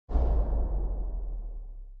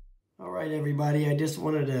Alright everybody, I just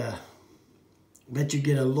wanted to let you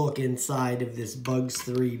get a look inside of this Bugs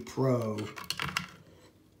 3 Pro.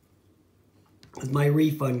 My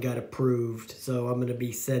refund got approved, so I'm going to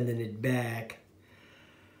be sending it back.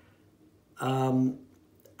 The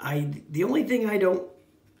only thing I don't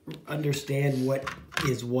understand what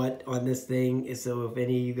is what on this thing is, so if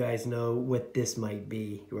any of you guys know what this might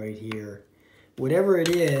be right here. Whatever it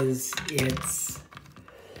is, it's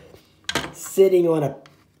sitting on a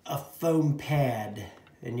foam pad,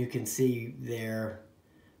 and you can see there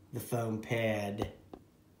the foam pad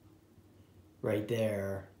right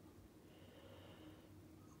there.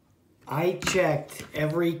 I checked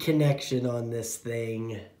every connection on this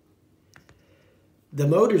thing. The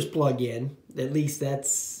motors plug in, at least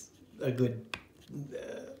that's a good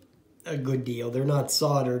deal. They're not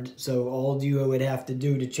soldered, so all you would have to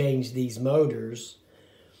do to change these motors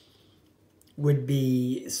would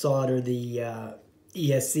be solder the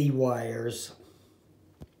ESC wires.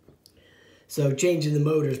 So changing the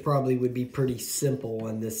motors probably would be pretty simple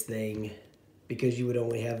on this thing, because you would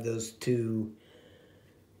only have those 2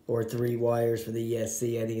 or 3 wires for the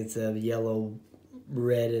ESC. I think it's a yellow,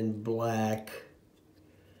 red, and black.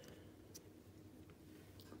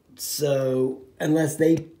 So unless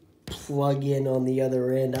they plug in on the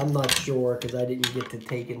other end, I'm not sure, because I didn't get to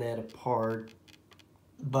taking that apart.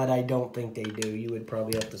 But I don't think they do. You would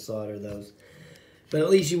probably have to solder those. But at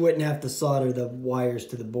least you wouldn't have to solder the wires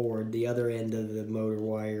to the board. The other end of the motor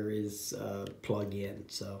wire is plug in.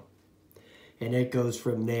 So, and it goes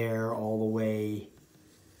from there all the way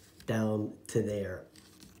down to there.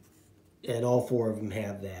 And all 4 of them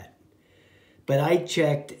have that. But I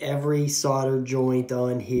checked every solder joint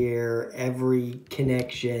on here, every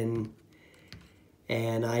connection,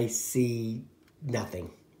 and I see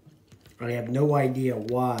nothing. I have no idea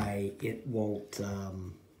why it won't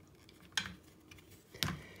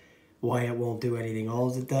do anything.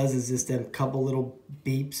 All it does is just a couple little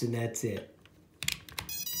beeps, and that's it.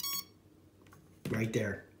 Right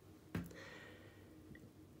there.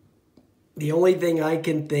 The only thing I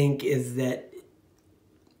can think is that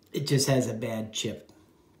it just has a bad chip.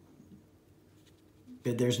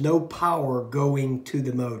 But there's no power going to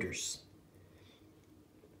the motors.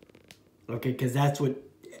 Okay, because that's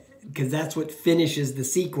what finishes the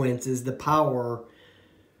sequence, is the power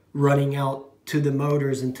running out to the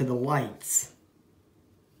motors and to the lights.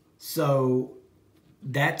 So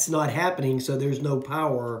that's not happening, so there's no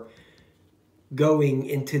power going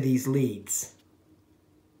into these leads.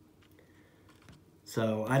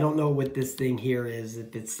 So I don't know what this thing here is,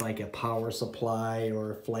 if it's like a power supply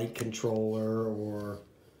or a flight controller or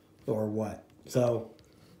what. So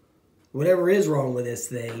whatever is wrong with this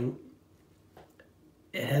thing,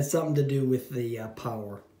 it has something to do with the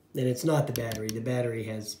power. And it's not the battery. The battery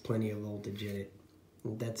has plenty of voltage in it.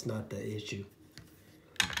 That's not the issue.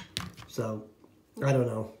 So, I don't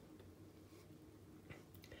know.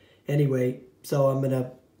 Anyway, so I'm going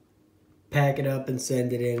to pack it up and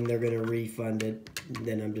send it in. They're going to refund it. And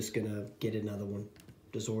then I'm just going to get another one.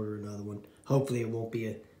 Just order another one. Hopefully it won't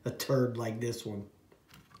be a turd like this one.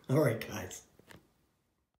 Alright, guys.